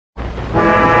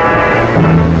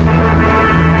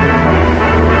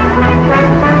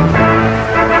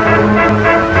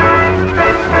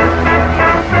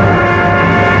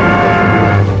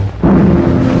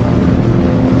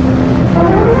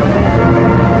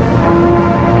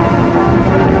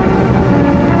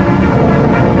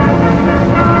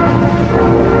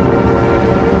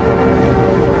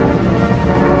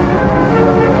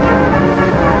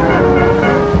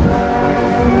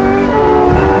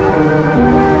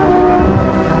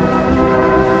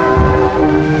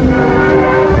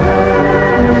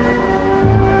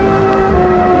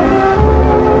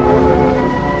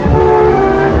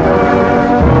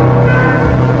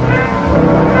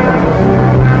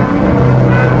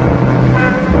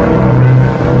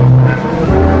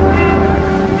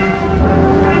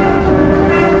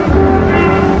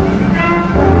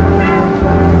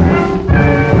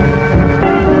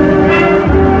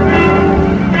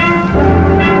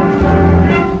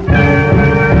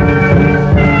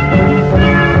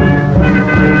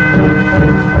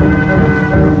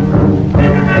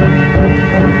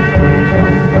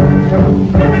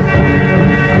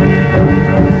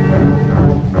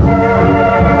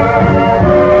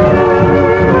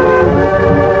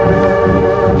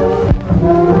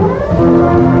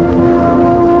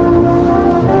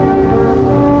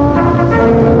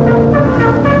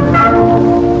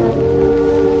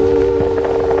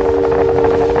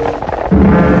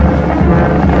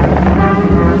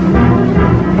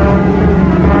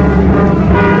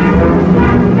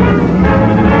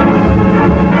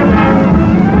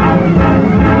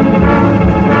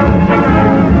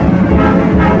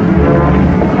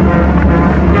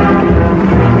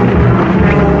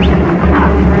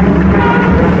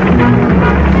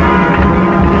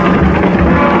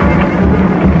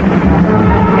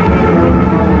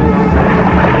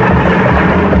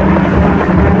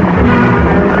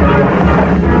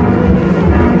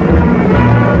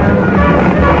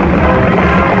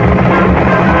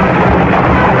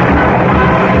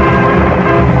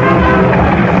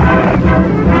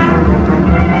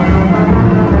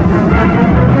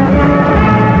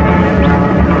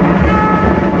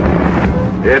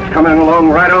It's coming along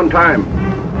right on time.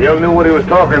 Gil knew what he was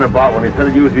talking about when he said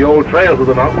he'd use the old trail through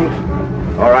the mountains.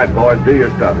 All right, boys, do your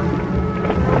stuff.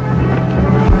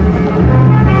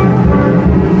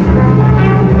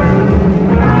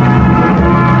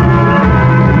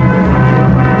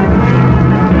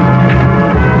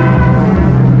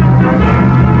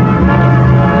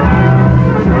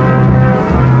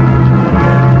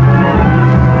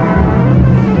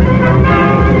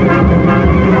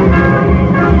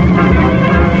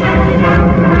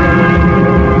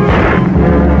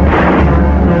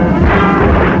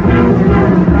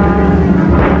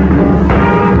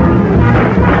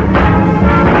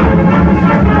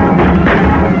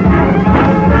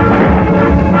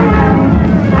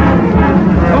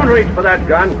 For that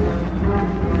gun.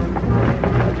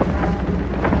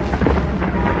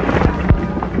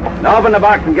 Now open the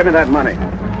box and give me that money.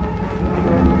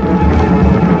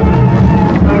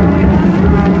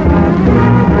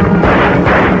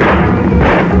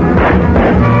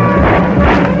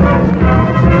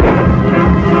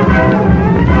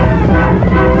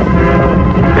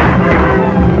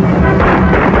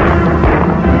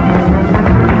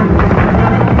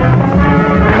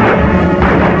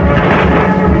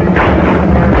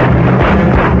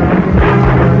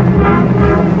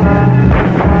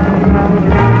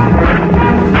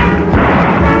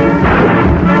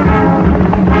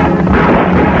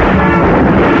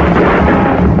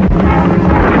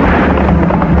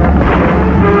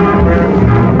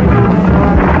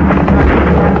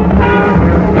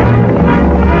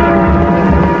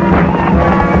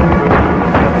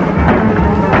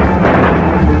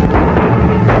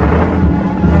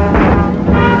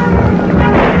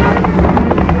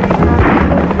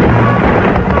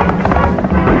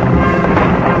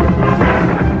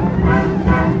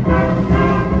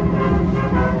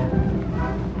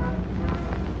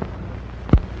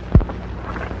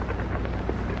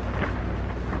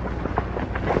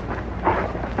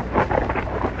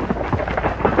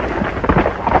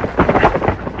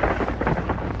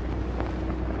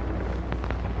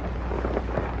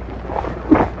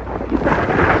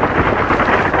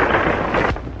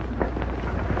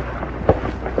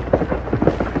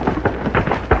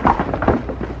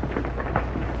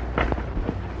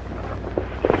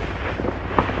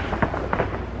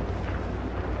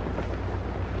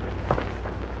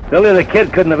 Billy the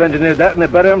Kid couldn't have engineered that any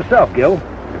better himself, Gil.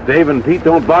 If Dave and Pete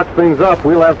don't box things up,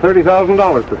 we'll have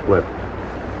 $30,000 to split.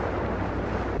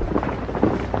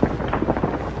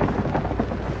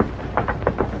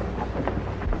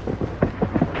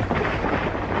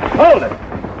 Hold it!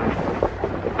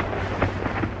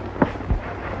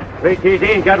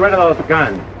 3TD, get rid of those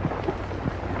guns.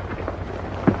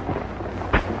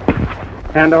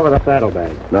 Hand over the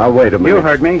saddlebag. Now, wait a minute. You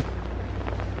heard me.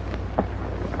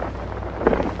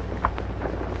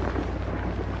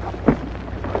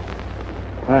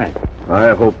 Thanks. I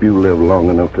hope you live long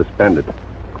enough to spend it.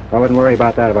 I wouldn't worry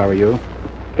about that if I were you.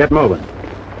 Get moving.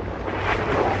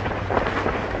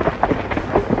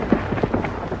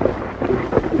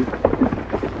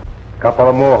 Couple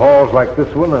of more hauls like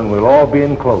this one, and we'll all be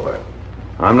in clover.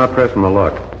 I'm not pressing my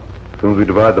luck. As soon as we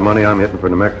divide the money, I'm hitting for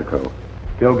New Mexico.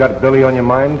 Still got Billy on your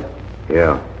mind?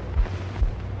 Yeah.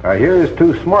 I hear he's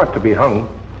too smart to be hung.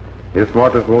 His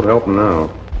smartness won't help him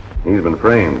now. He's been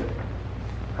framed.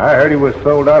 I heard he was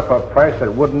sold out for a price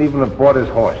that wouldn't even have bought his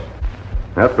horse.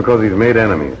 That's because he's made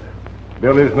enemies.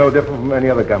 Billy's no different from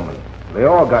any other gunman. They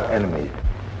all got enemies.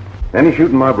 Any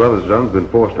shooting my brother's done's been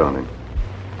forced on him.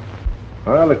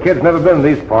 Well, the kid's never been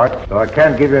in these parts, so I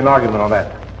can't give you an argument on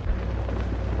that.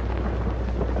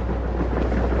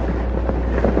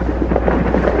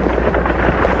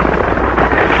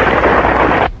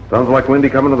 Sounds like Windy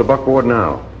coming to the buckboard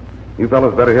now. You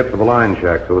fellas better hit for the lion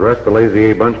shack so the rest of the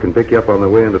Lazy A bunch can pick you up on their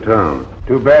way into town.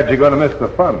 Too bad you're going to miss the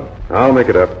fun. I'll make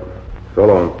it up. So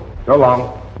long. So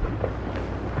long.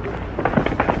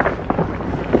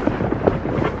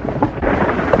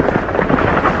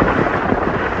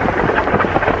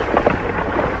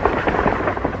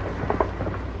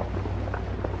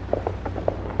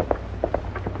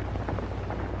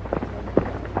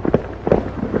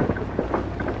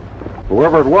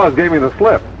 Whoever it was gave me the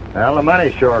slip. Well, the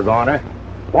money's sure gone, eh?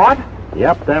 What?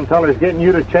 Yep, them fellers getting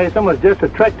you to chase them was just a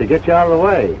trick to get you out of the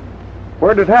way.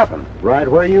 Where'd it happen? Right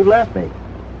where you left me.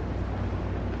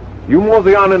 You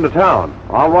mosey on into town.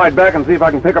 I'll ride back and see if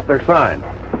I can pick up their sign.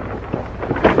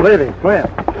 Leaving, Flint.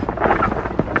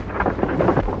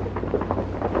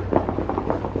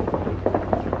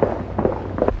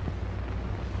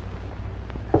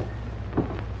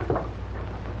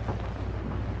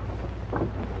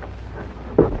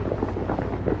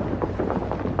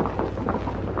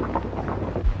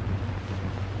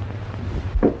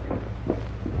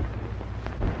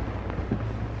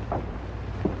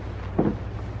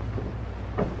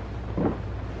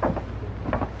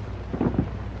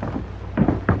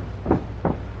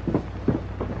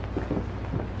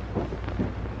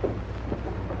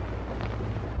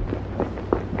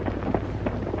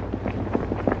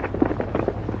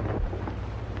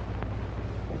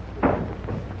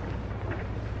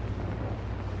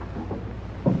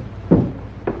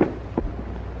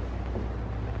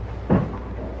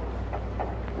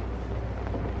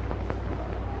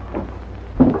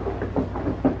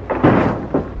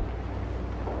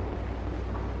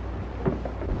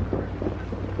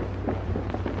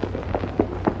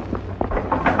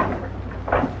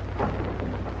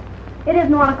 It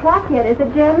isn't 1 o'clock yet, is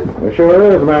it, Jim? It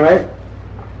sure is, Mary.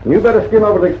 You better skim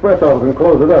over to the express office and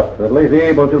close it up. That lazy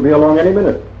A boat will be along any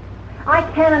minute. I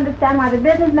can't understand why the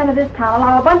businessmen of this town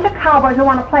allow a bunch of cowboys who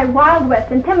want to play Wild West,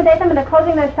 intimidate them into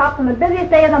closing their shops on the busiest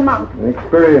day of the month.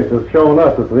 Experience has shown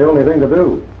us it's the only thing to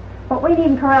do. What we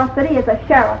need in Corral City is a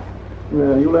sheriff.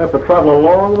 Yeah, you'll have to travel a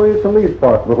long ways from these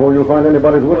parts before you'll find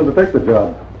anybody who's willing to take the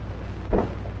job.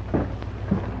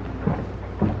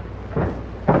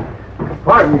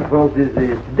 Pardon me, folks.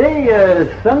 Is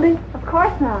today Sunday? Of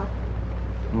course not.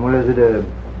 Well, is it a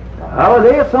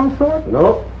holiday of some sort?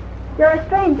 Nope. You're a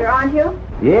stranger, aren't you?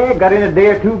 Yeah, got in a day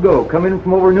or two ago. Come in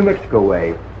from over New Mexico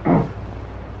way.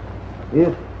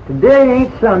 If today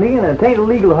ain't Sunday and it ain't a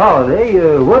legal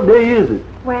holiday, what day is it?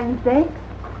 Wednesday.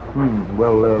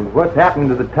 Well, what's happening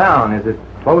to the town? Is it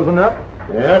closing up?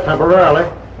 Yeah, temporarily.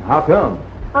 How come?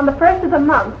 On the 1st of the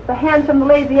month, the hands from the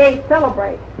Lazy Eight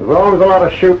celebrate. There's always a lot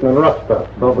of shooting and rough stuff.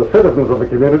 So the citizens of the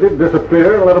community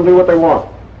disappear and let them do what they want.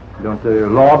 Don't the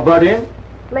law butt in?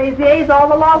 Lazy Eight's all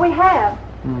the law we have.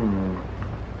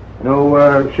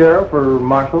 No sheriff or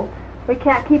marshal? We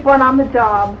can't keep one on the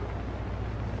job.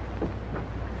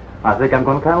 I think I'm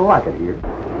going to kind of like it here.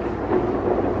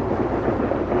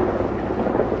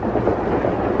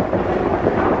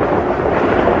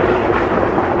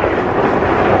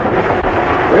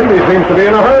 Indy seems to be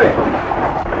in a hurry.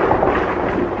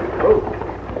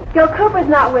 Gil Cooper's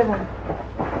not with him.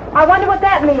 I wonder what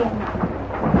that means.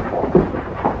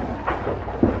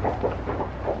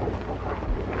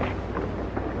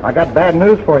 I got bad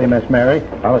news for you, Miss Mary.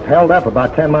 I was held up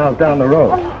about 10 miles down the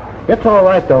road. It's all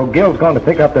right, though. Gil's going to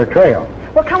pick up their trail.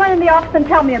 Well, come on in the office and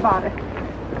tell me about it.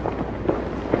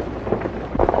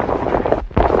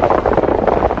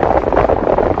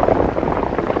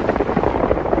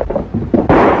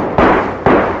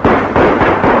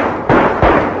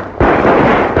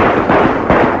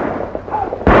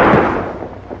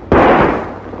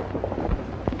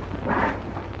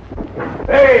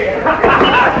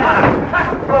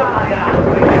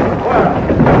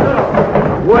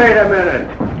 Wait a minute.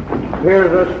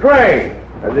 Here's a stray.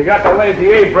 Has he got the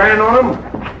Lazy A brand on him?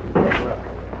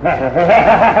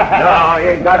 No, he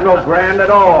ain't got no brand at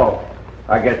all.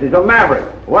 I guess he's a maverick.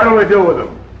 What do we do with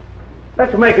him?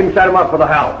 Let's make him set him up for the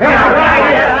house.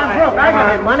 I'm broke. I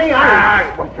got his money.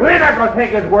 We're not going to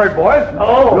take his word, boys.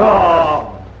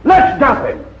 No. Let's dump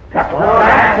him. Dump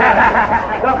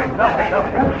him.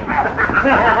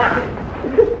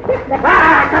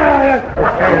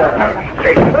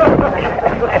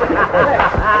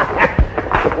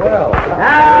 Well,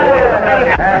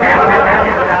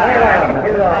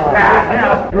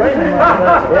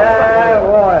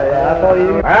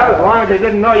 as long as you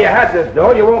didn't know you had this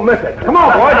dough, you won't miss it. Come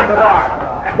on, boys, to the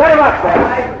bar. Set him up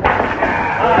there.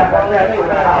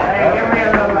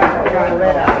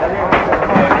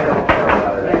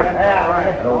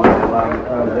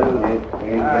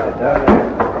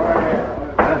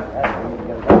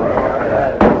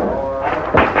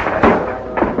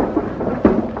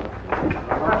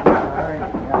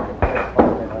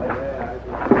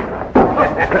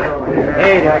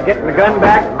 Hey, did I get the gun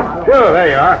back? Sure, there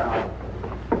you are.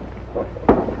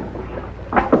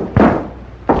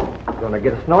 Gonna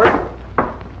get a snort?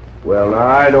 Well, now,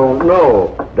 I don't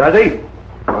know. Does he?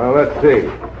 Well, let's see.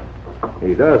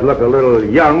 He does look a little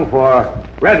young for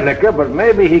red liquor, but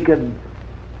maybe he could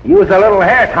use a little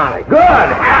hair tonic.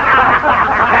 Good!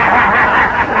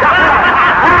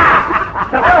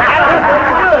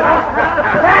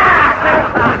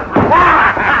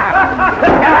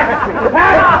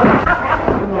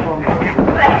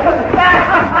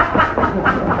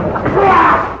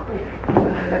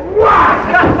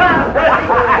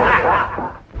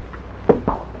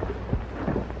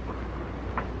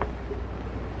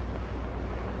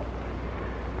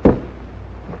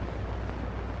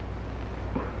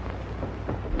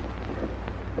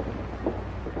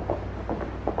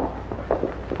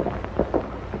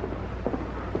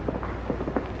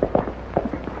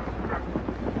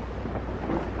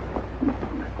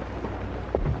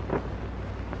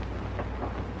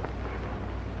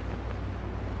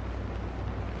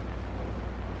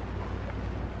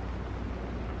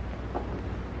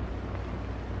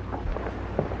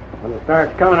 When it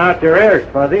starts coming out your ears,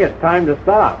 Fuzzy, it's time to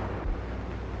stop.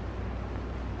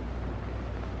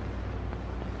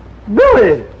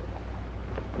 Billy!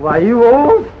 Why, you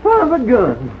old son of a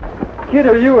gun. Kid,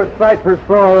 are you a sight for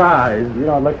sore eyes? You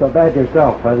don't look so bad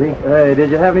yourself, Fuzzy. Hey,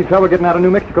 did you have any trouble getting out of New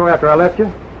Mexico after I left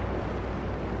you?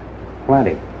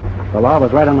 Plenty. The law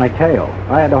was right on my tail.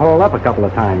 I had to hole up a couple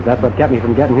of times. That's what kept me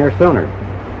from getting here sooner.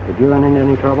 Did you run into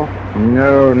any trouble?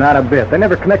 No, not a bit. They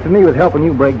never connected me with helping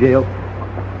you break jail.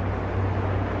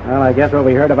 Well, I guess what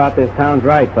we heard about this town's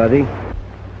right, Fuzzy.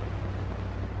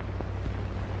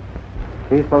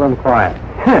 Peaceful and quiet.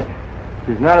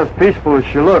 She's not as peaceful as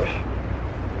she looks.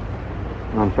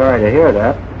 I'm sorry to hear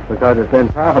that, because it's been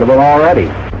profitable already.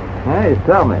 Hey,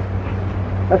 tell me.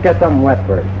 Let's get something wet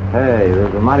first. Hey,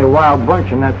 there's a mighty wild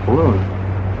bunch in that saloon.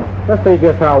 Let's see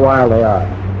just how wild they are.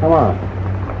 Come on.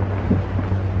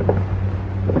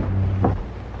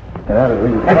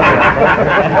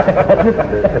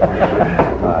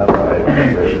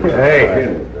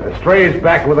 Hey, Stray's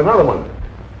back with another one.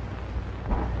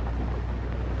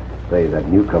 Say, that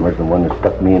newcomer's the one that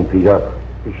stuck me and Pete up.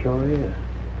 He sure is.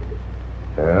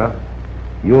 Yeah?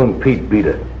 You and Pete beat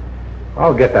it.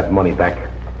 I'll get that money back.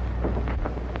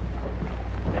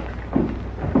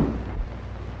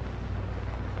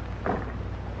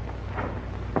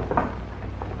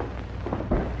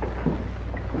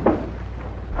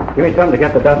 Give me something to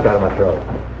get the dust out of my throat.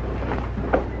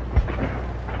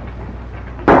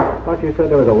 Thought you said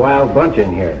there was a wild bunch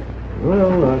in here.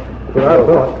 Well, that's what I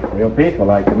thought. Real peaceful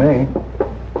like to me.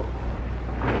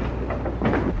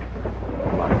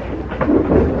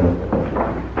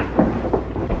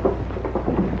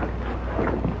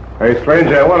 Hey,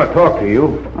 stranger, I want to talk to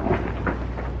you.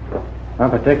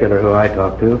 Not particular who I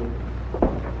talk to.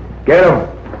 Get him.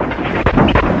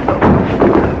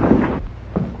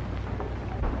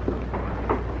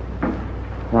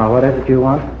 Now, what is it you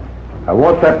want? I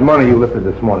want that money you lifted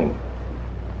this morning.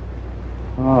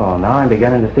 Oh, now I'm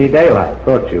beginning to see daylight.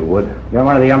 Thought you would. You're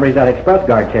one of the hombres that express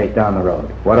guard chased down the road.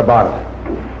 What about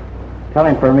it? Tell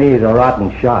him for me he's a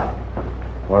rotten shot.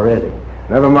 Or is he?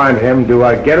 Never mind him. Do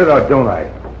I get it or don't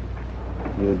I?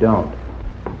 You don't.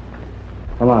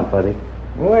 Come on, Fuzzy.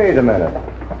 Wait a minute.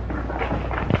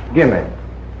 Give me.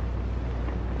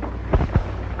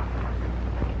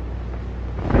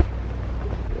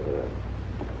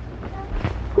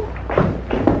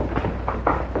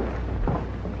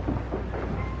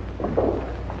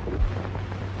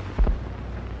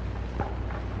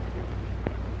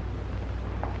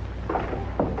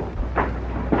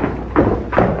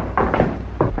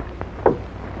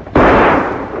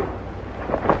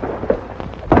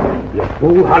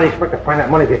 Fool, how do you expect to find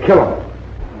that money if you kill him?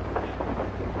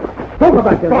 Don't go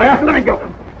back there. Let me go.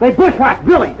 They bushwhacked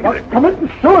Billy. Committing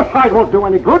suicide won't do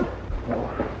any good.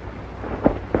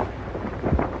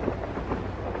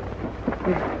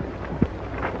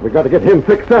 We got to get him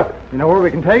fixed up. You know where we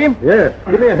can take him? Yes.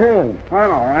 Give me a hand. I'm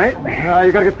all right.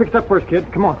 You got to get fixed up first,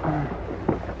 kid. Come on.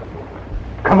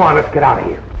 Come on, let's get out of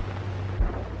here.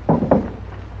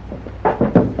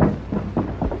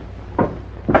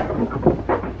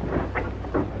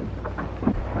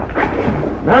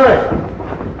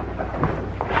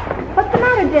 What's the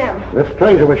matter, Jim? This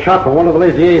stranger was shot by one of the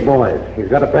Lazy A boys. He's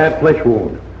got a bad flesh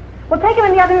wound. Well, take him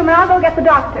in the other room and I'll go get the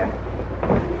doctor.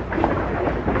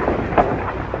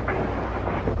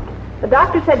 The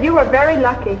doctor said you were very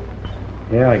lucky.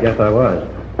 Yeah, I guess I was.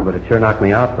 But it sure knocked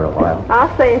me out for a while.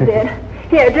 I'll say it did.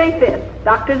 Here, drink this.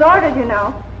 Doctor's orders, you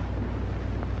know.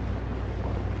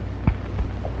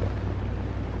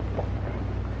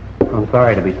 I'm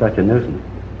sorry to be such a nuisance.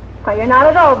 Why, you're not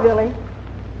at all, Billy.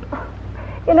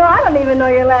 You know, I don't even know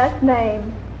your last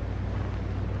name.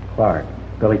 Clark.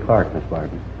 Billy Clark, Miss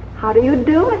Barton. How do you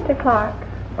do, Mr. Clark?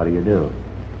 How do you do?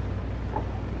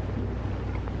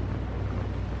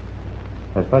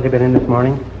 Has Fuzzy been in this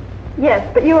morning? Yes,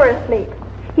 but you were asleep.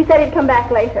 He said he'd come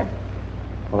back later.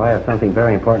 Well, I have something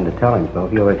very important to tell him, so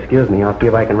if you'll excuse me, I'll see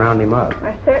if I can round him up.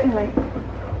 Certainly.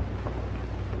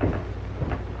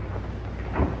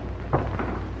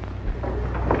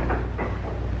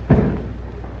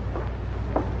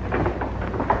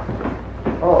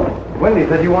 Wendy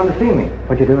said you wanted to see me.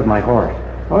 What'd you do with my horse?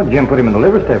 Oh, Jim put him in the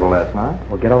liver stable last night.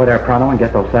 Well, get over there pronto and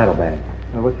get those saddlebags.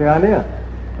 Well, what's the idea?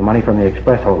 The money from the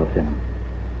express hold that's in them.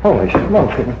 Holy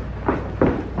smokes.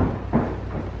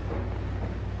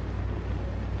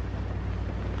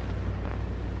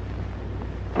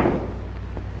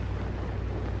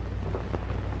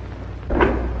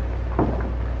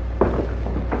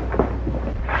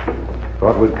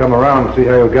 Thought we'd come around and see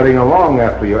how you're getting along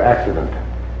after your accident.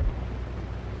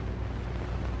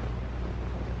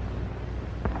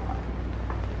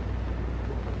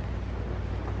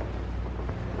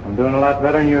 I'm doing a lot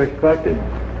better than you expected.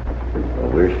 Well,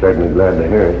 we're certainly glad to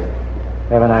hear it.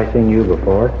 Haven't I seen you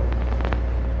before?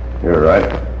 You're right.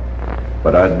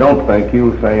 But I don't think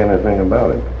you'll say anything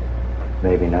about it.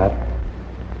 Maybe not.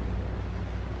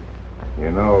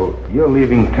 You know, you're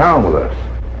leaving town with us.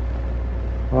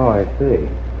 Oh, I see.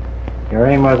 Your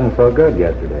aim wasn't so good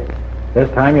yesterday. This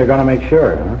time you're going to make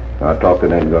sure, huh? Our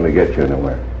talking ain't going to get you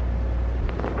anywhere.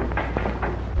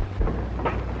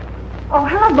 Oh,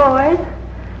 hello, boys.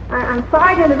 I'm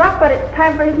sorry to interrupt, but it's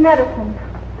time for his medicine.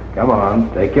 Come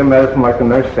on, take your medicine like the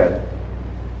nurse said.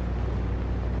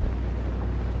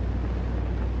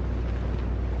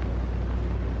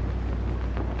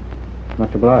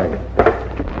 Much obliged.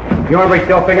 You everybody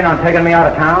still figuring on taking me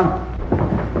out of town?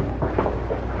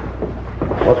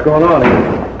 What's going on,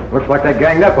 Ian? Looks like they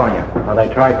ganged up on you. Well, they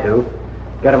tried to.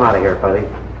 Get him out of here, Fuzzy.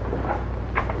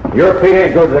 Your feet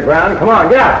ain't good to the ground. Come on,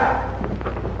 get out.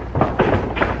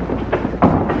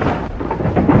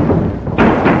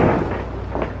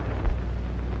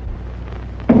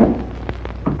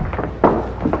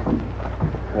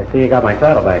 I see you got my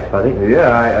saddlebags, Fuzzy.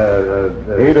 Yeah,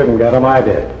 He didn't get them, I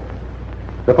did.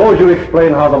 Suppose you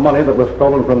explain how the money that was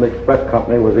stolen from the express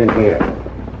company was in here.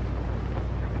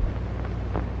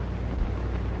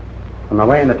 On my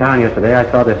way into town yesterday, I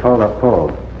saw this holdup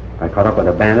pulled. I caught up with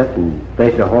a bandit and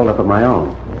staged a holdup of my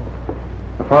own.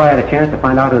 Before I had a chance to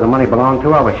find out who the money belonged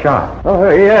to, I was shot. Oh,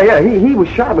 yeah. He was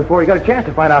shot before he got a chance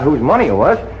to find out whose money it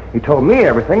was. He told me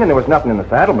everything, and there was nothing in the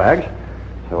saddlebags.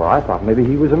 So I thought maybe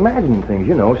he was imagining things,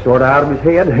 sort of out of his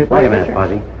head. Wait a minute,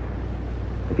 Fuzzy.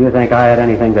 If you think I had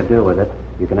anything to do with it,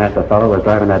 you can ask the fellow who was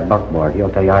driving that buckboard.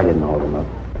 He'll tell you I didn't hold him up.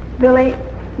 Billy,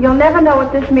 you'll never know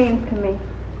what this means to me.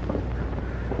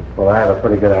 Well, I have a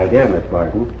pretty good idea, Miss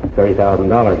Barton.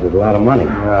 $30,000 is a lot of money.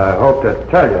 I hope to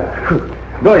tell you.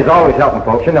 Billy's always helping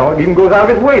folks, He even goes out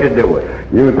of his way to do it.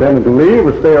 You intended to leave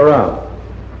or stay around?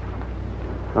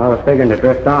 I was figuring to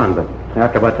drift on, but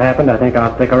after what's happened, I think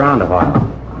I'll stick around a while.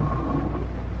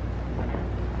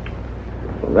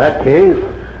 In that case,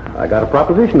 I got a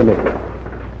proposition to make you.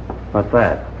 What's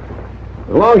that?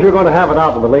 As long as you're going to have it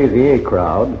out with the Lazy A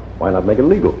crowd, why not make it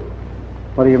legal?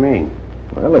 What do you mean?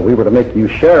 Well, if we were to make you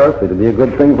sheriff, it'd be a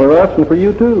good thing for us and for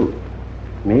you, too.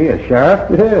 Me, a sheriff?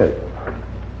 Yes.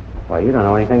 Well, you don't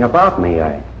know anything about me,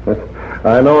 I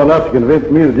know enough to convince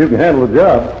me that you can handle the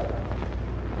job.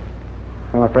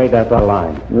 I'm afraid that's out of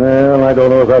line. Well, I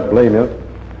don't know if I'd blame you.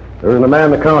 There isn't a man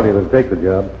in the county that'd take the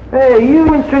job. Hey,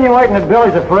 you insinuating that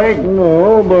Billy's afraid?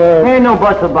 No, but... Ain't no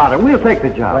buts about it. We'll take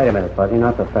the job. Wait a minute, Fuzzy,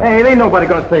 not the fact. Hey, ain't nobody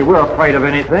going to say we're afraid of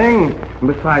anything. And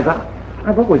besides,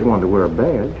 I've always wanted to wear a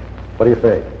badge. What do you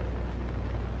say?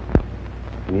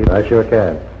 I sure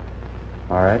can.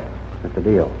 All right, that's the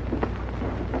deal.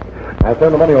 I'll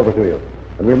send the money over to you,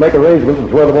 and we'll make arrangements as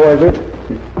where the boys is.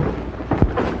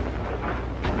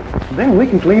 Then we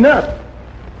can clean up.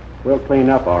 We'll clean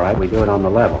up, all right. We do it on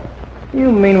the level.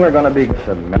 You mean we're going to be...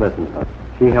 Listen,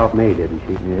 she helped me, didn't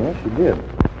she? Yeah, she did.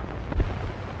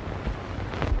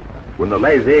 When the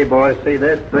Lazy A boys see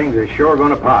this, things are sure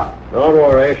going to pop. Don't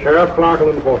worry, Sheriff Clark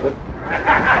will enforce it.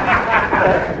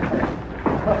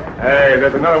 Hey,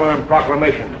 there's another one of them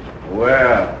proclamations.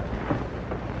 Well,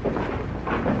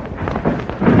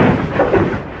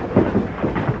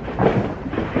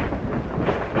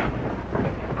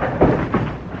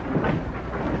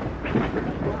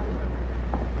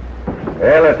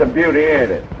 well, it's a beauty,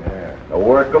 ain't it? Yeah. A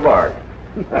work of art.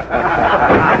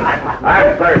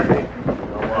 I'm thirsty.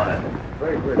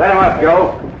 Let him up,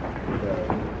 Joe.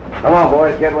 Come on,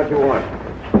 boys, get what you want.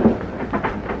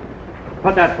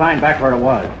 Put that sign back where it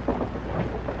was.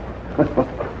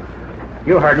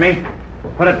 You heard me.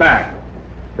 Put it back.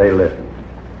 Say, listen.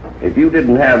 If you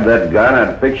didn't have that gun,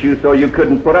 I'd fix you so you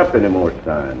couldn't put up any more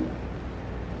signs.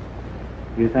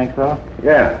 You think so?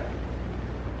 Yeah.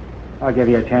 I'll give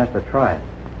you a chance to try it.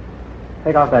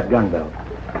 Take off that gun belt.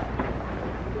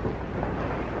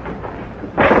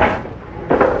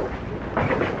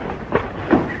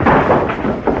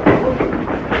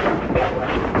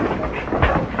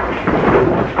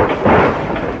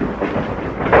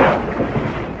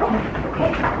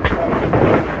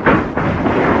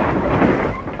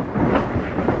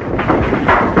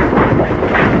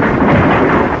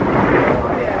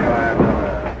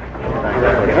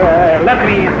 Let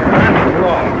me in.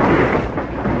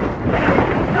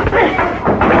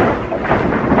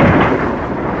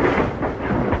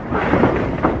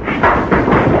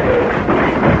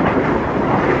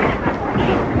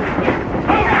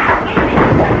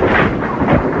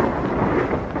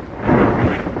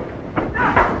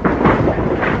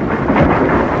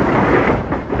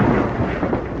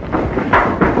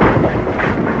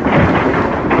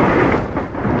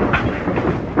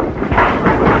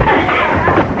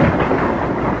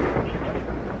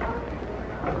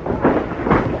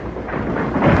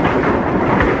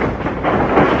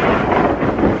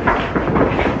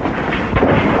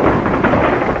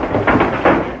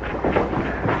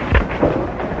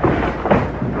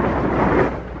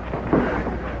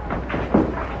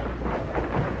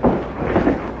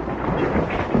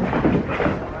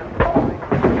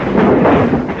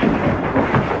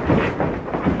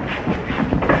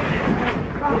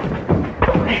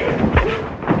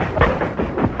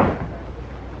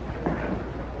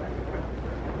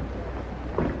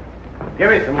 Give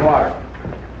me some water.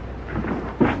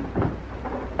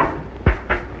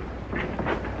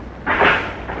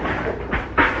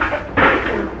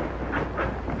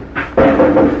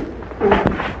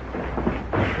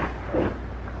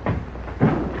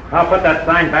 I'll put that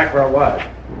sign back where it was.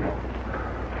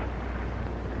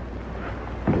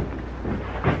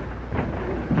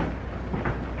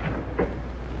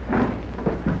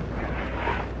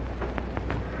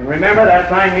 And remember, that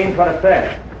sign means what it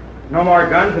says. No more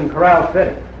guns in Corral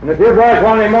City. And if you guys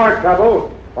want any more trouble,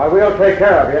 why, we'll take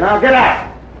care of you. Now get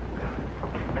out!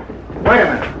 Wait a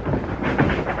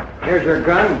minute. Here's your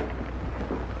gun.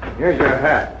 Here's your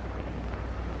hat.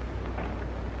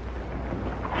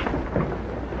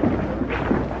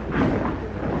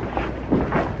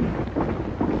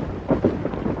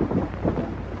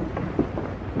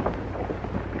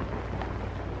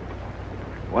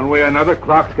 One way or another,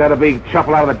 Clark's got to be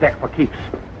shuffled out of the deck for keeps.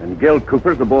 And Gil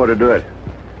Cooper's the boy to do it.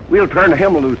 We'll turn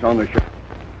him loose on the ship.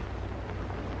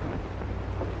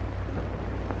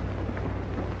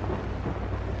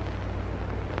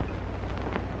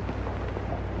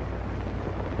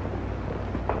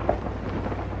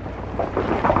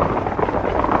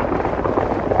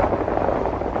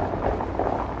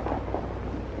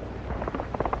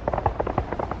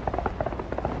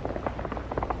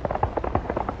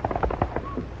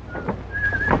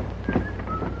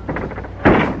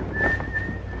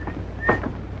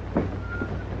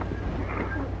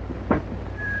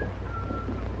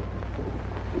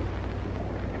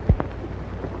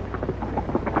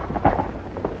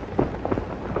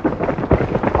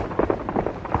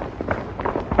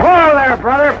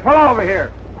 Brother, pull over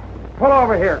here. Pull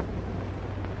over here.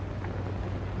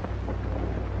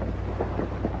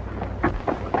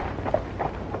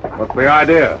 What's the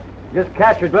idea? Just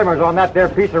catch your glimmers on that there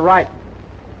piece of writing.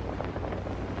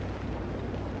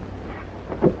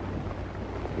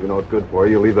 You know it's good for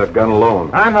you. Leave that gun alone.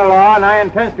 I'm the law, and I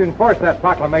intend to enforce that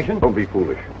proclamation. Don't be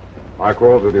foolish. My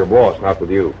quarrel's with your boss, not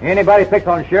with you. Anybody picks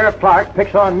on Sheriff Clark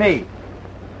picks on me.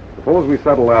 Suppose we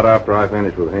settle that after I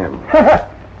finish with him.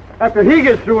 After he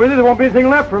gets through with it, there won't be anything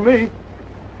left for me.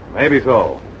 Maybe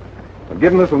so. But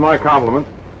give him this with my compliments,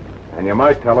 and you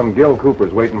might tell him Gil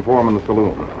Cooper's waiting for him in the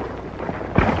saloon.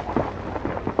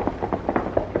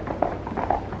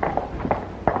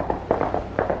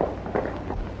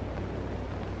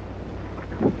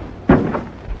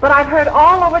 But I've heard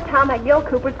all over town that Gil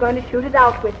Cooper's going to shoot it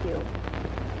out with you.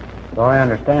 So I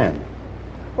understand.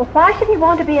 Well, why should he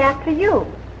want to be after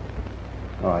you?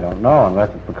 Oh, I don't know, unless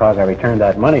it's because I returned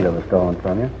that money that was stolen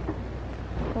from you.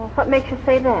 Well, what makes you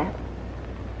say that?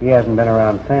 He hasn't been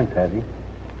around since, has he?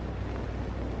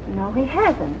 No, he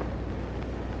hasn't.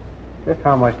 Just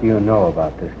how much do you know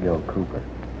about this Gil Cooper?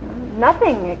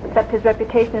 Nothing, except his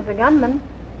reputation as a gunman.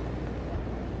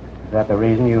 Is that the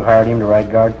reason you hired him to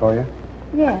ride guard for you?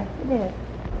 Yes, it is.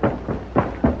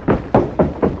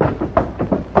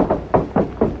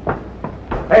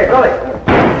 Hey, Billy!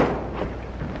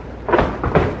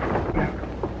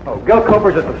 Gil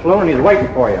Cooper's at the saloon and he's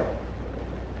waiting for you.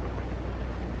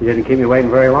 He didn't keep me waiting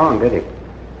very long, did he?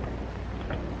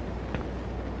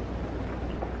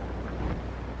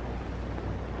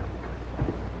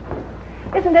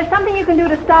 Isn't there something you can do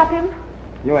to stop him?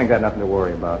 You ain't got nothing to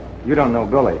worry about. You don't know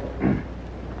Billy.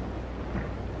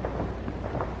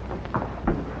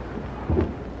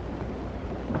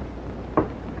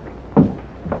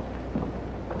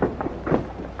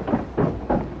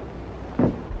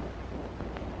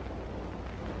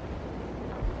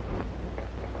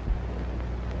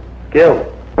 Gil,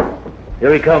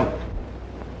 here he comes.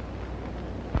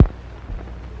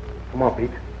 Come on, Pete.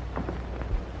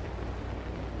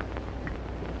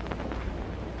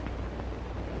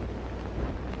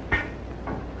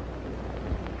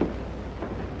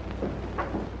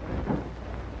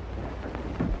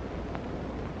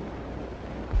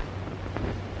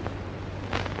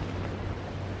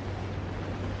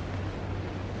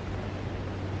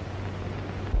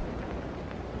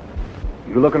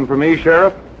 You looking for me,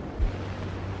 Sheriff?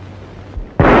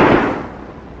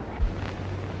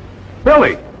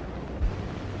 Billy!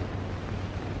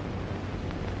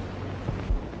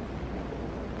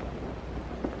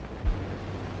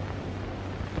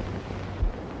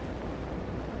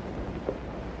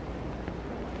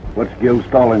 What's Gil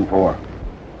stalling for?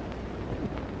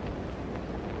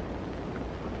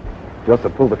 Just to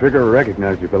pull the trigger, I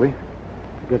recognized you, Billy.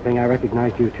 Good thing I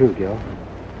recognized you too, Gil.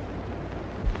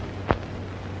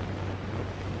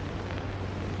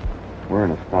 We're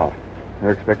in a spot.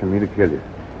 They're expecting me to kill you.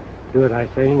 Do it,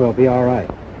 I say, and we'll be all right.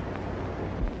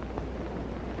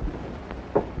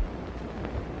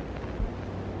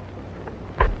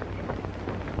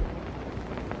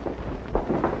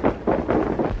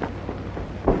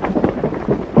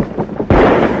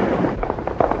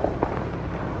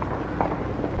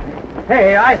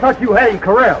 Hey, I thought you had him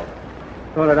corralled.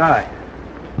 So did I.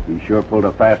 He sure pulled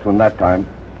a fast one that time.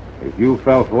 If you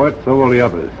fell for it, so will the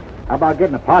others. How about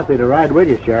getting a posse to ride with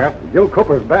you, Sheriff? Joe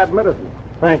Cooper's bad medicine.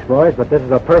 Thanks, boys, but this is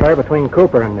a parley between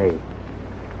Cooper and me.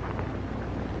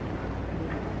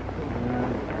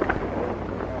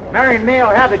 Mary and me will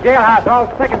have the jailhouse all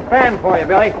second fan for you,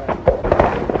 Billy.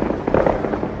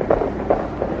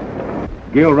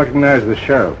 Gil recognized the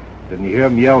sheriff. Didn't you hear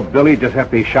him yell Billy just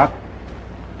after he shot?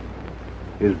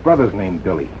 His brother's named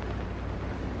Billy.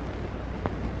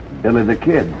 Billy the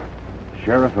Kid,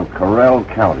 sheriff of Corral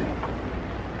County.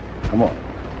 Come on.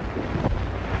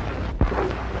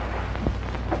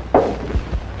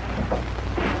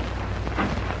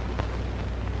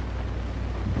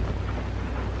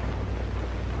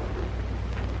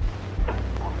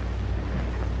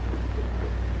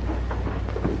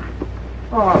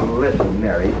 Oh, listen,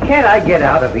 Mary. Can't I get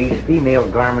out of these female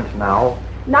garments now?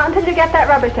 Not until you get that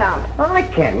rubbish out. I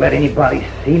can't let anybody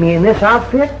see me in this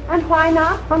outfit. And why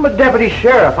not? I'm a deputy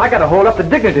sheriff. I gotta hold up the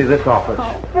dignity of this office.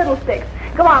 Oh, fiddlesticks.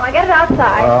 Come on, I'll get it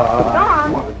outside. Go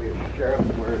on. Want to be a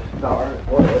sheriff, wear a star.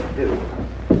 What do I do?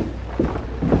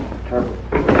 Turtle.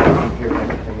 I'm here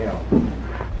and everything else.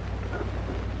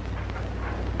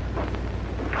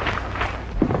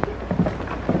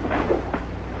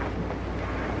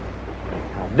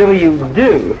 How do you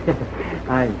do?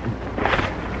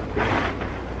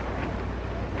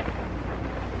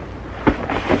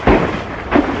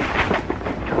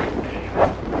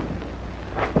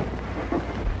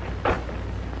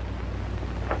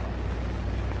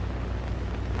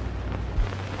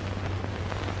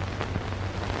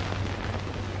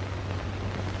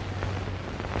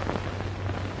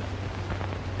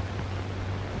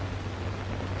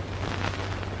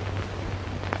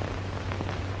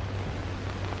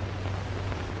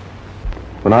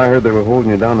 When I heard they were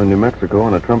holding you down in New Mexico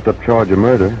on a trumped-up charge of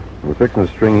murder, and were fixing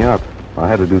to string you up, I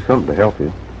had to do something to help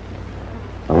you.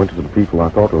 I went to the people I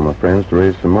thought were my friends to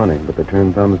raise some money, but they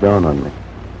turned thumbs down on me.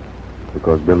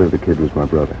 Because Billy the Kid was my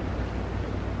brother.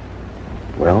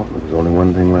 Well, there was only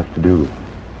one thing left to do.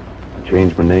 I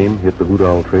changed my name, hit the Hoot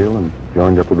Owl Trail, and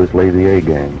joined up with this Lazy A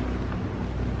gang.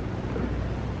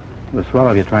 It was swell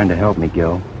of you trying to help me,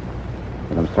 Gil.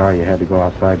 But I'm sorry you had to go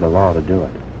outside the law to do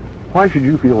it. Why should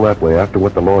you feel that way after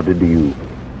what the law did to you?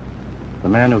 The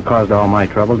man who caused all my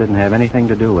trouble didn't have anything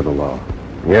to do with the law.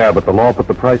 Yeah, but the law put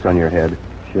the price on your head.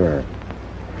 Sure.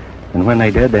 And when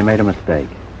they did, they made a mistake.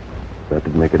 That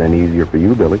didn't make it any easier for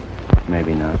you, Billy.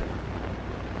 Maybe not.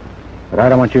 But I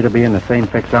don't want you to be in the same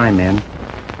fix I'm in,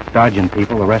 dodging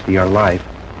people the rest of your life.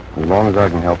 As long as I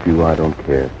can help you, I don't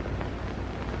care.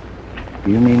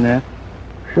 Do you mean that?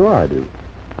 Sure I do.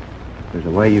 There's a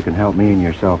way you can help me and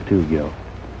yourself, too, Gil.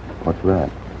 What's that?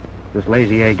 This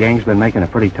Lazy A gang's been making it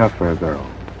pretty tough for a girl.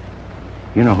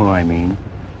 You know who I mean.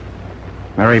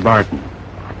 Mary Barton.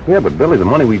 Yeah, but Billy, the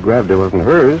money we grabbed there wasn't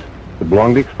hers. It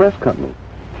belonged to the express company.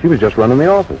 She was just running the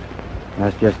office.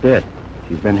 That's just it.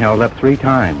 She's been held up 3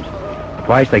 times.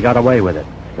 Twice they got away with it.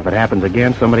 If it happens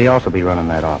again, somebody else will be running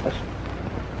that office.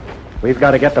 We've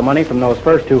got to get the money from those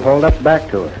first 2 holdups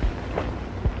back to her.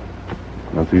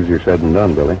 That's easier said than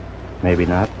done, Billy. Maybe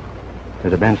not.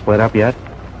 Has it been split up yet?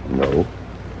 No.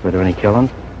 Were there any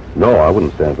killings? No, I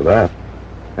wouldn't stand for that.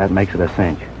 That makes it a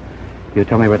cinch. You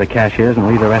tell me where the cash is and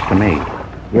leave the rest to me.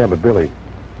 Yeah, but Billy,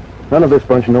 none of this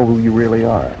bunch know who you really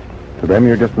are. To them,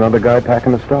 you're just another guy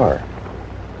packing a star.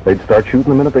 They'd start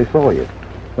shooting the minute they saw you.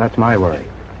 That's my worry.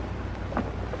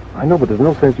 I know, but there's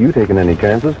no sense you taking any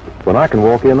chances when I can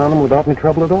walk in on them without any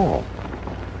trouble at all.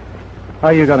 How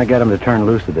are you going to get them to turn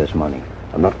loose of this money?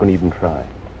 I'm not going to even try.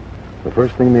 The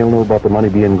first thing they'll know about the money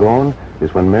being gone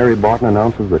is when Mary Barton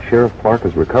announces that Sheriff Clark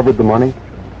has recovered the money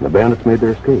and the bandits made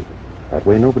their escape. That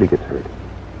way nobody gets hurt.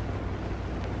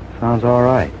 Sounds all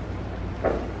right.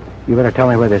 You better tell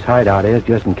me where this hideout is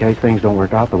just in case things don't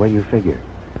work out the way you figure.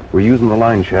 We're using the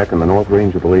line shack in the north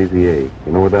range of the Lazy A. You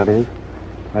know where that is?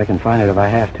 I can find it if I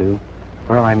have to.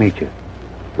 Where'll I meet you?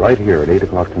 Right here at 8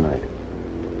 o'clock tonight.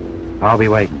 I'll be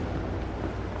waiting.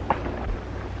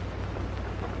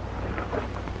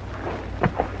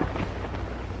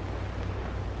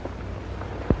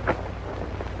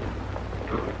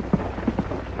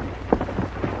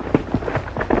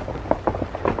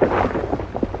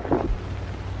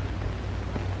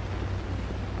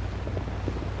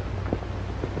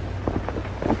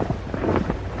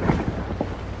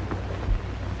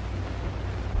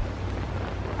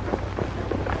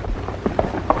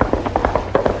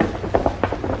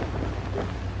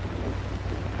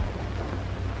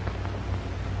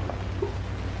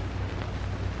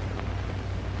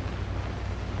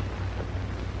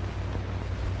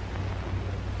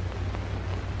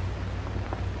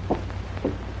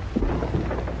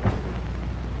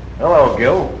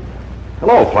 Hello, Gil.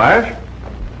 Hello, Flash.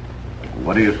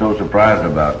 What are you so surprised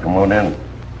about? Come on in.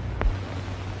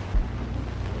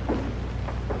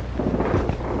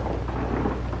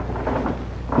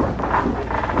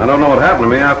 I don't know what happened to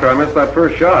me after I missed that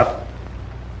first shot.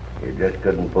 You just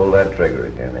couldn't pull that trigger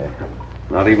again, eh?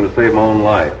 Not even to save my own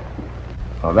life.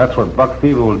 Well, that's what buck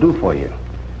fever will do for you.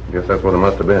 Guess that's what it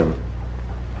must have been.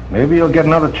 Maybe you'll get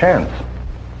another chance.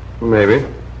 Maybe.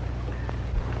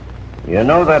 You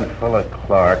know, that fella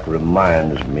Clark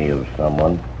reminds me of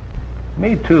someone.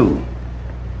 Me too.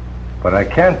 But I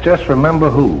can't just remember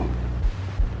who.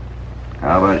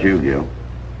 How about you, Gil?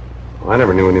 I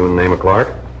never knew anyone named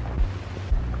Clark.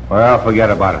 Well,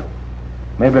 forget about it.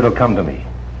 Maybe it'll come to me.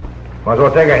 Might as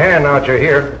well take a hand now that you're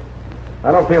here.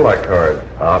 I don't feel like cards.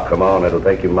 Oh, come on. It'll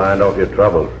take your mind off your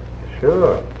troubles.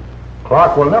 Sure.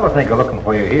 Clark will never think of looking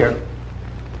for you here.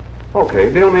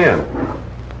 Okay, deal me in.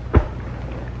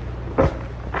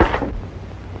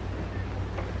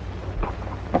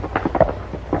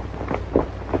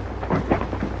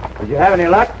 Did you have any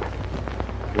luck?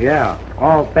 Yeah,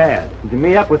 all bad. Did you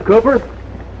meet up with Cooper?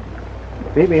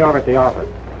 Meet me over at the office.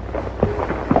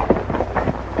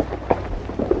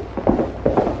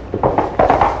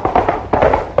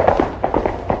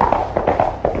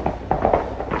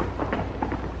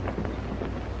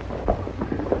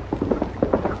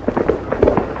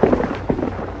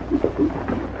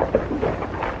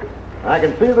 I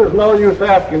can see there's no use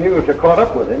asking you if you caught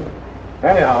up with him.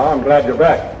 Anyhow, I'm glad you're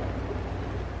back.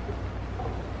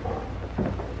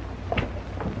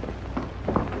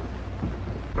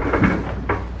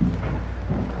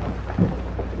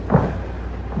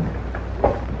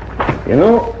 You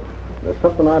know, there's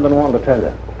something I've been wanting to tell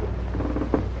you.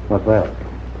 What's that?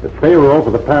 The payroll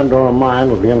for the Pandora mine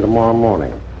will begin tomorrow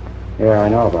morning. Yeah, I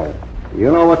know about it.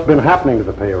 You know what's been happening to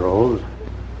the payrolls.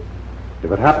 If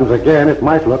it happens again, it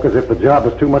might look as if the job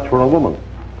is too much for a woman.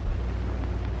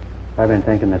 I've been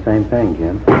thinking the same thing,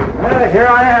 Jim. Here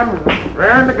I am,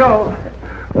 raring to go.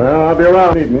 Well, I'll be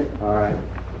around, need me. All right.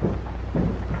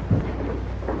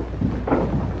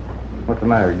 What's the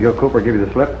matter? Did Gil Cooper give you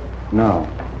the slip? No.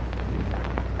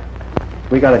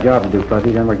 We got a job to do,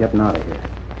 Fuzzy, then we're getting out of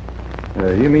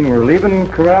here. You mean we're leaving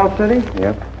Corral City?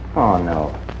 Yep. Oh,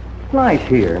 no. It's nice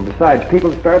here, and besides,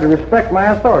 people started to respect my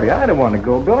authority. I don't want to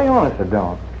go, Billy. Honest, I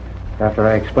don't. After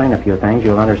I explain a few things,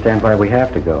 you'll understand why we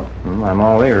have to go. I'm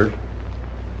all ears.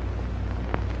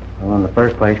 Well, in the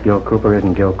first place, Gil Cooper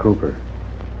isn't Gil Cooper.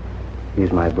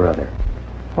 He's my brother.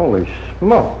 Holy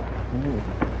smoke.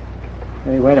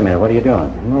 Hey, wait a minute. What are you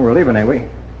doing? Well, we're leaving, ain't we?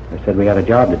 I said we got a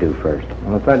job to do first.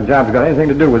 Well, if that job's got anything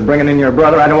to do with bringing in your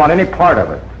brother, I don't want any part of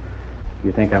it.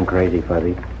 You think I'm crazy,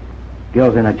 Fuzzy?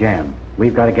 Gil's in a jam.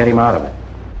 We've got to get him out of it.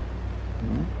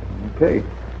 Okay.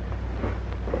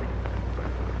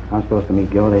 I'm supposed to meet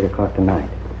Gil at 8 o'clock tonight.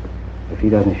 If he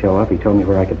doesn't show up, he told me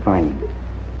where I could find him.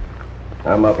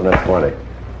 I'm up in at 20.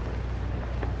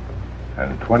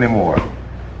 And 20 more.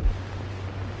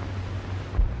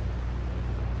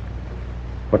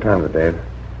 What time is it, Dave?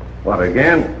 What,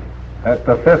 again? That's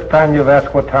the fifth time you've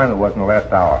asked what time it was in the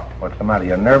last hour. What's the matter?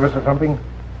 You nervous or something?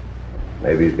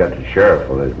 Maybe he's got the sheriff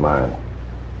on his mind.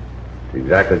 It's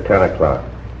exactly 10 o'clock.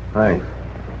 Thanks.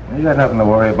 You got nothing to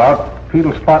worry about.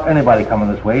 Pete'll spot anybody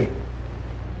coming this way.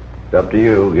 It's up to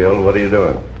you, Gil. What are you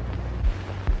doing?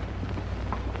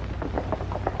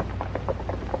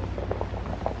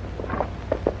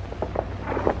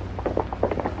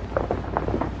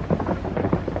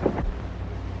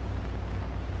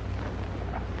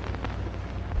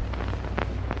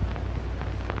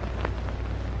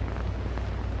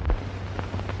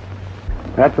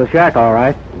 That's the shack, all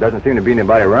right. Doesn't seem to be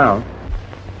anybody around.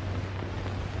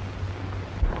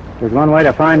 There's one way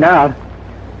to find out.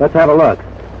 Let's have a look.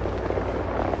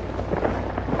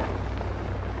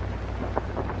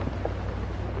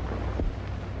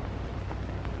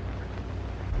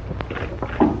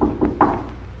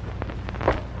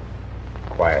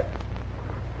 Quiet.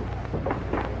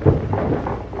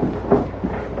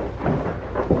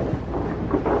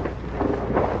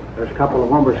 There's a couple of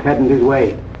lumbers heading his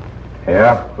way.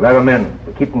 Yeah, let them in.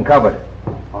 Keep them covered.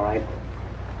 All right.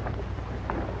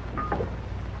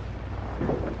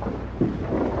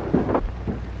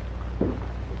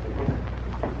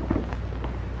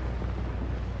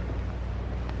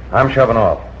 I'm shoving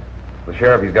off. The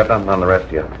sheriff, he's got nothing on the rest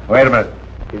of you. Wait a minute.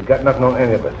 He's got nothing on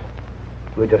any of us.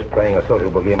 We're just playing a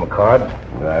sociable game of cards.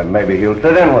 Maybe he'll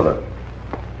sit in with us.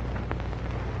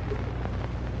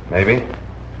 Maybe.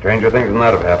 Stranger things than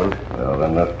that have happened. Well,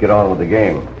 then let's get on with the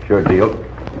game. Sure deal.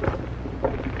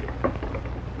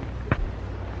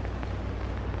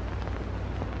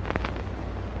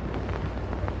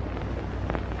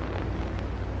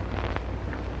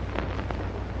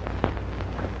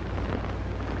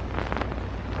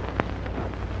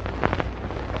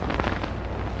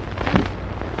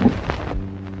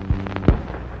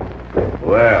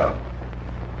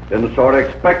 Didn't start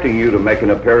expecting you to make an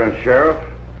appearance, Sheriff.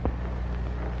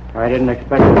 I didn't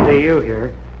expect to see you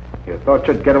here. You thought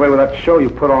you'd get away with that show you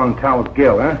put on in town with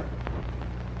Gil, huh?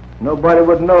 Nobody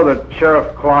would know that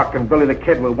Sheriff Clark and Billy the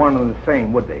Kid were one and the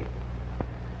same, would they?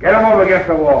 Get him over against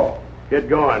the wall. Get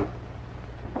going.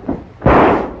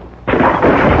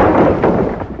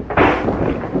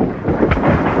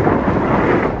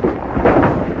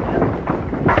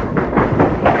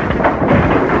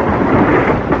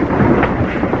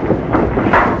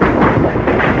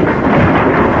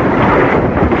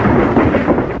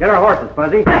 Get our horses,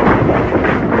 Fuzzy.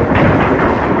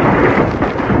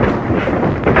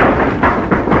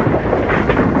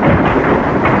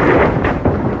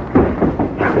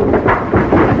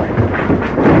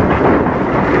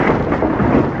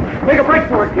 Make a break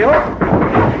for it, Gil.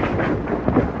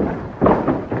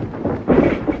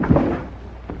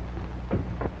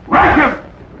 Rush him!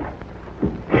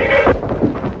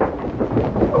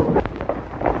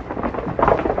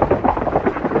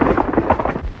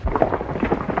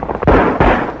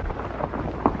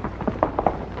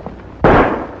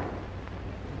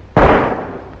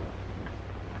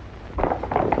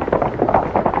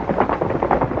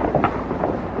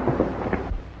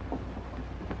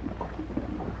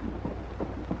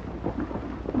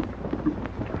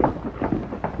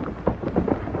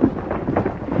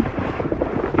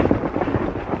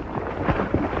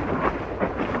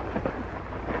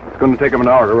 It's going to take them an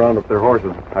hour to round up their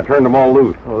horses. I turned them all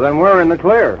loose. Well, then we're in the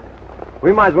clear.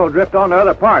 We might as well drift on to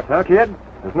other parts, huh, kid?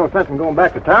 There's no sense in going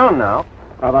back to town now.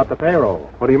 How about the payroll?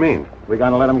 What do you mean? We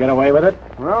gonna let them get away with it?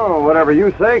 Well, whatever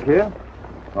you say, kid.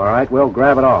 All right, we'll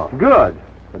grab it all. Good.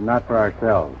 But not for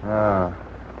ourselves.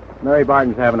 Mary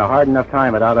Barton's having a hard enough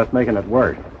time without us making it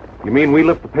worse. You mean we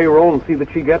lift the payroll and see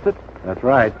that she gets it? That's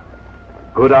right.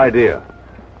 Good idea.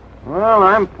 Well,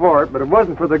 I'm for it, but if it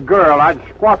wasn't for the girl, I'd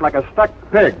squat like a stuck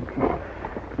pig.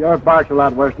 Your bark's a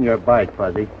lot worse than your bite,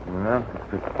 Fuzzy. Well,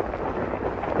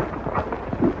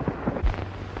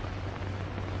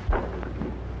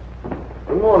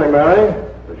 Good morning, Mary.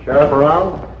 The sheriff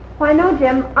around? Why, no,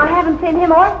 Jim. I haven't seen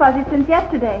him or Fuzzy since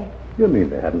yesterday. You mean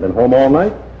they hadn't been home all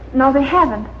night? No, they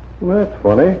haven't. Well, that's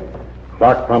funny.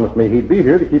 Clark promised me he'd be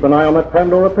here to keep an eye on that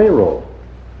Pandora payroll.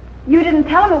 You didn't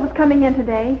tell him it was coming in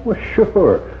today. Well,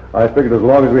 sure. I figured as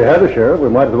long as we had a sheriff, we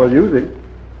might as well use him.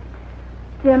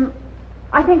 Jim,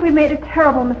 I think we made a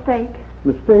terrible mistake.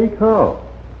 Mistake? How?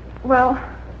 Well,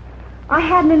 I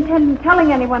hadn't intended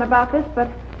telling anyone about this, but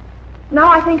now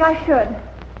I think I should.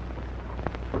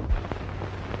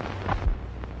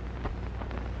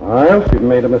 Well, she's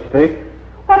made a mistake.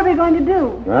 What are we going to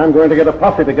do? I'm going to get a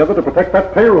posse together to protect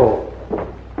that payroll.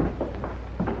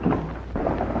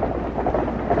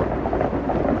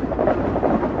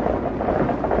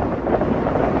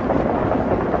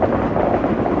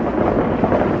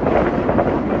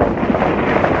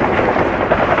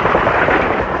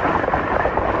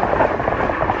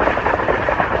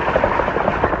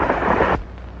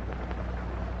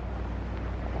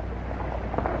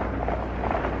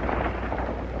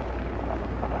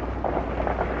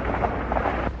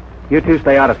 You two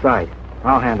stay out of sight.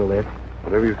 I'll handle this.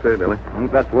 Whatever you say, Billy.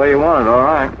 if that's the way you want it, all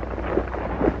right.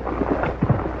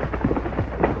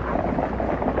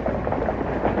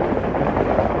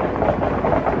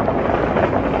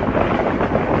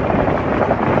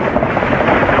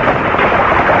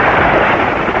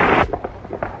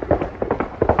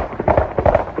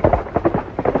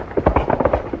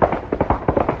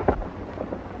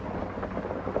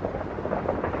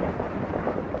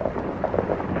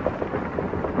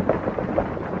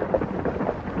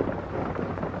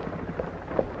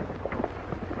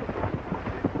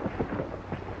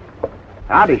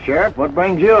 Howdy, Sheriff. What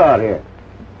brings you out here?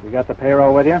 You got the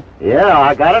payroll with you? Yeah,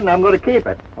 I got it, and I'm going to keep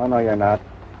it. Oh, no, you're not.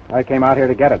 I came out here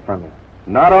to get it from you.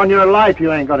 Not on your life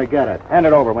you ain't going to get it. Hand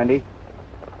it over, Wendy.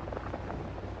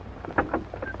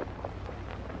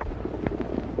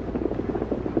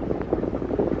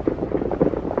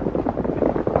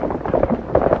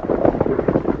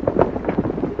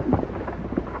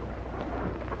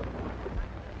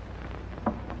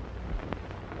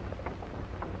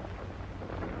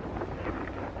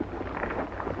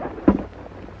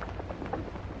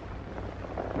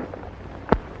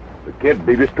 Kid,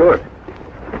 beat us to it.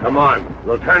 Come on,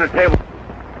 we'll turn the table.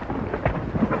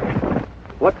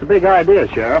 What's the big idea,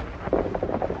 Sheriff?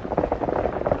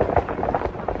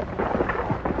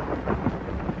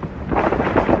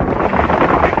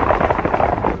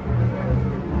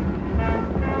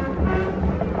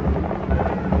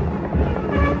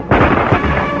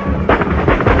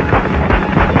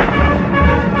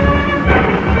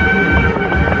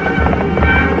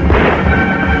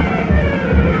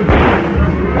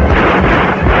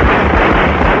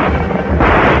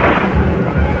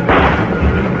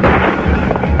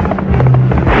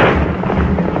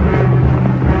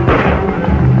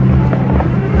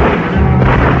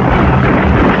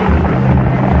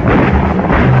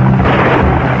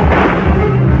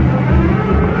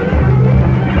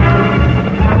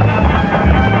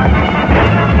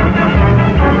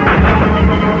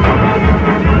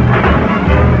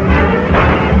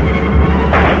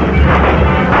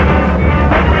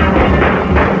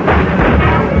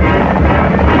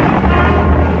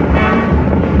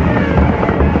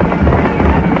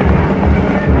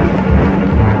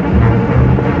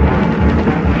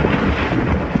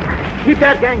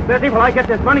 that gang busy while I get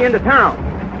this money into town.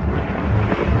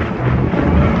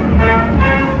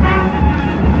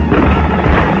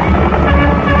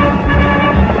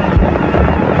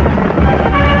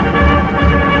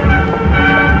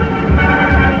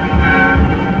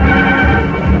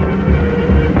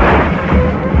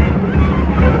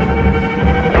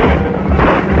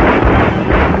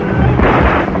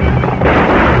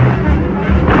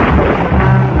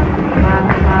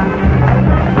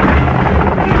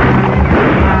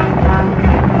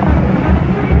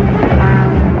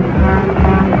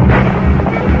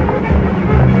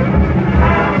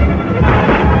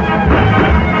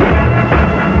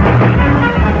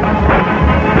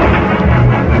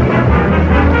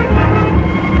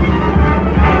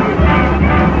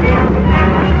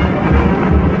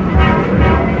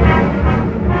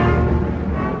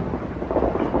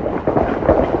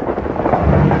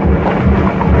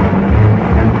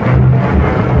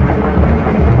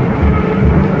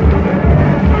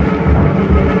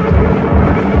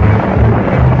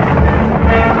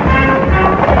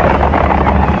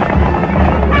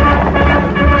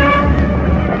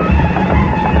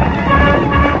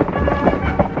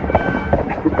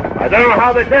 I don't know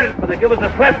how they did it, but they give us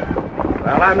a slip.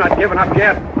 Well, I'm not giving up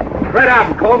yet. Spread out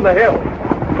and comb the hill.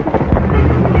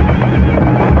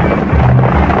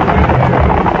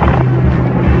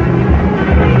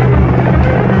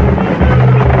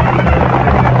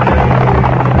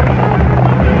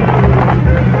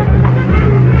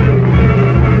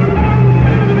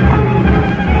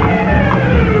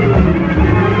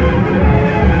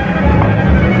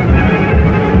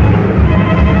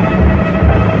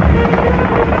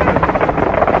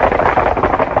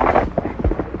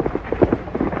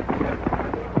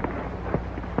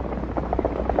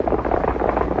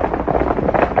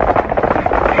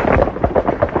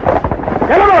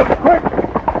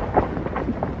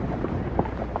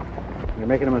 You're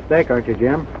making a mistake, aren't you,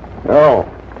 Jim? No.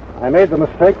 I made the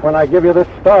mistake when I give you this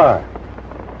star.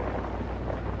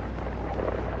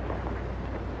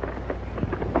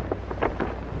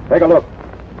 Take a look.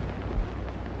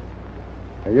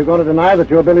 Are you going to deny that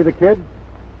you're Billy the Kid?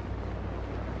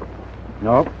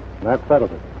 No. That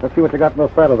settles it. Let's see what you got in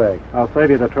those saddlebags. I'll save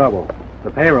you the trouble.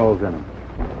 The payroll's in them.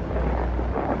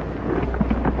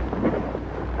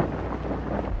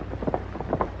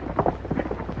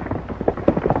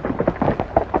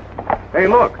 Hey,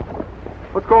 look.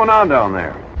 What's going on down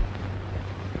there?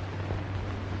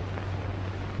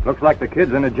 Looks like the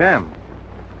kid's in a jam.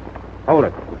 Hold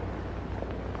it.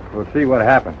 We'll see what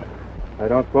happens. I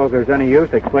don't suppose there's any use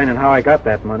explaining how I got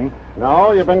that money.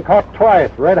 No, you've been caught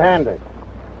twice, red-handed.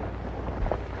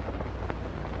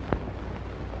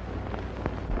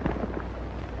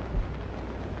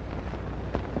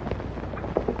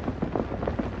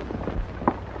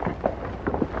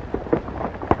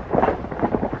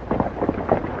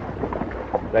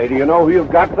 Say, do you know who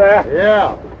you've got there?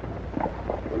 Yeah,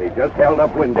 Well, he just held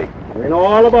up Windy. we know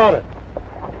all about it.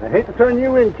 I hate to turn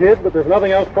you in, kid, but there's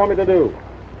nothing else for me to do.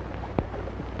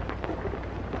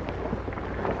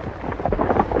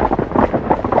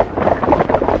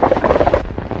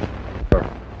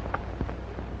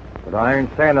 But I ain't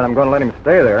saying that I'm going to let him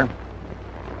stay there.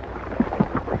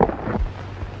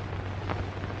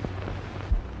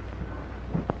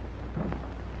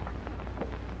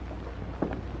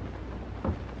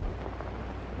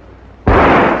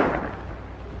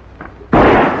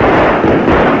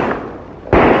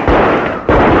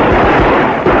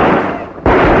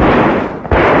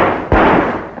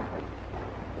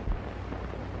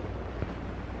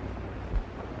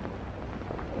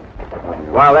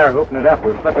 While they're hooping it up,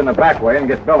 we'll slip in the back way and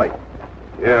get Billy.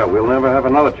 Yeah, we'll never have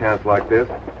another chance like this.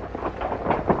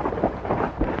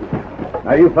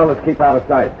 Now, you fellas keep out of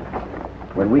sight.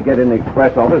 When we get in the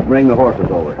express office, bring the horses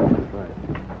over.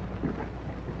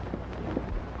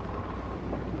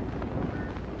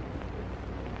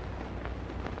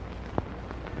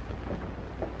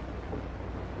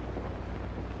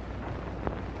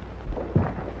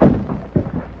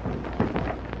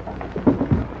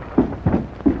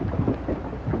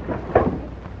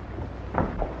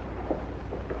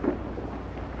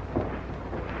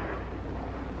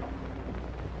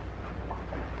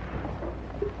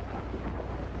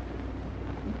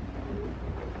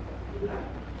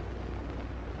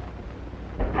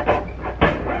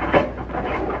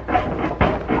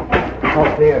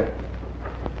 Oh, dear.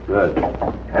 Good.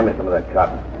 Hand me some of that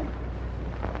cotton.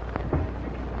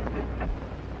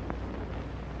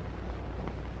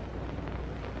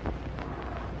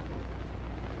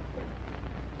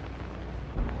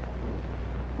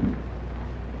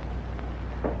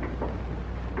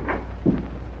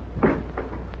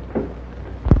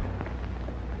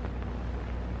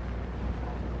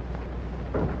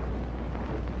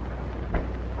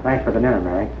 Thanks for the dinner,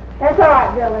 Mary. That's all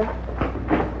right, Billy.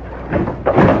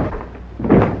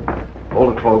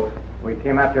 Hold it, folks. We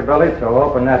came after Billy, so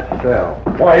open that cell.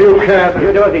 Why, you can't.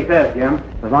 You do as he says, Jim.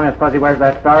 As long as Fuzzy wears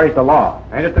that star, he's the law.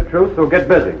 Ain't it the truth? So get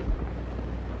busy.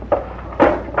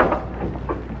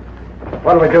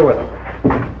 What do we do with him?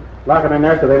 Lock him in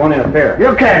there so they won't interfere.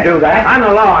 You can't do that. I'm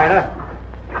the law, ain't I?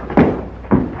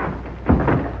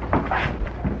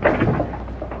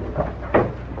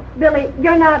 Billy,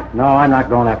 you're not... No, I'm not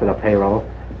going after the payroll.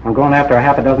 I'm going after a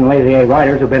half a dozen Lazy A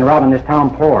riders who've been robbing this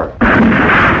town poor.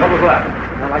 What was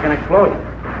that? Not like an explosion.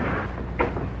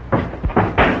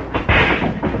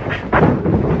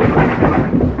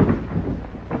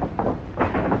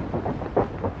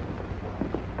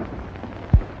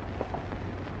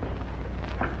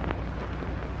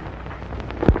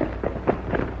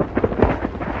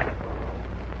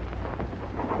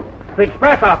 The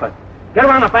express office. Get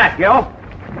around the back, Gil.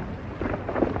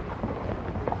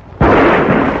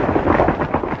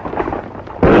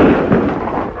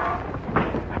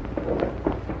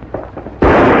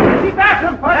 Keep after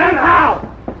him, Fuzzy. And how?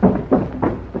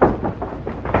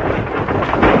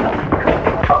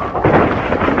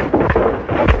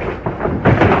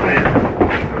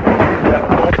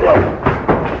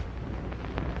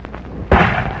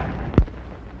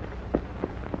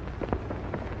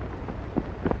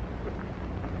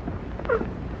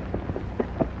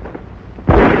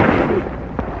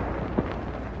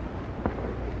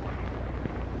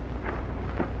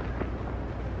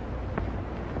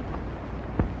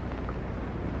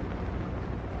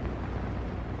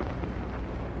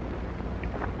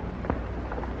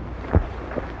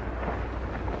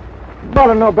 You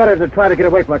ought to know better than to try to get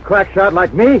away from a crack shot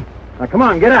like me. Now, come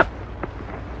on, get up.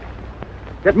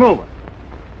 Get moving.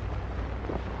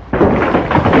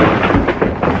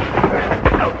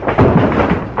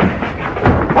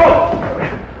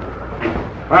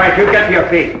 All right, you get to your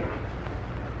feet.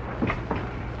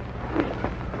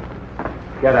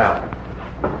 Get out.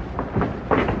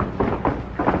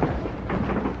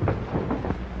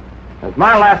 As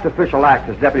my last official act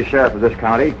as deputy sheriff of this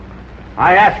county,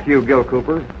 I ask you, Gil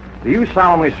Cooper, do you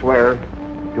solemnly swear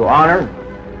to honor,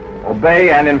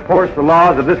 obey, and enforce the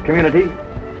laws of this community?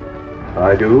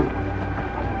 I do.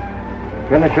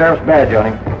 Pin the sheriff's badge on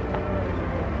him.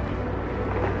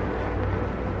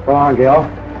 Go on, Gil.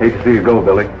 Hate to see you go,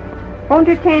 Billy. Won't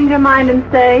you change your mind and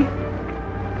stay?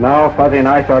 No, Fuzzy and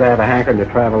I sort of have a hankering to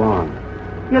travel on.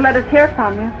 You'll let us hear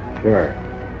from you. Sure.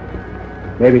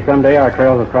 Maybe someday our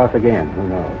trails will cross again. Who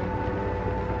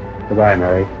knows? Goodbye,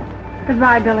 Mary.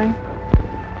 Goodbye, Billy.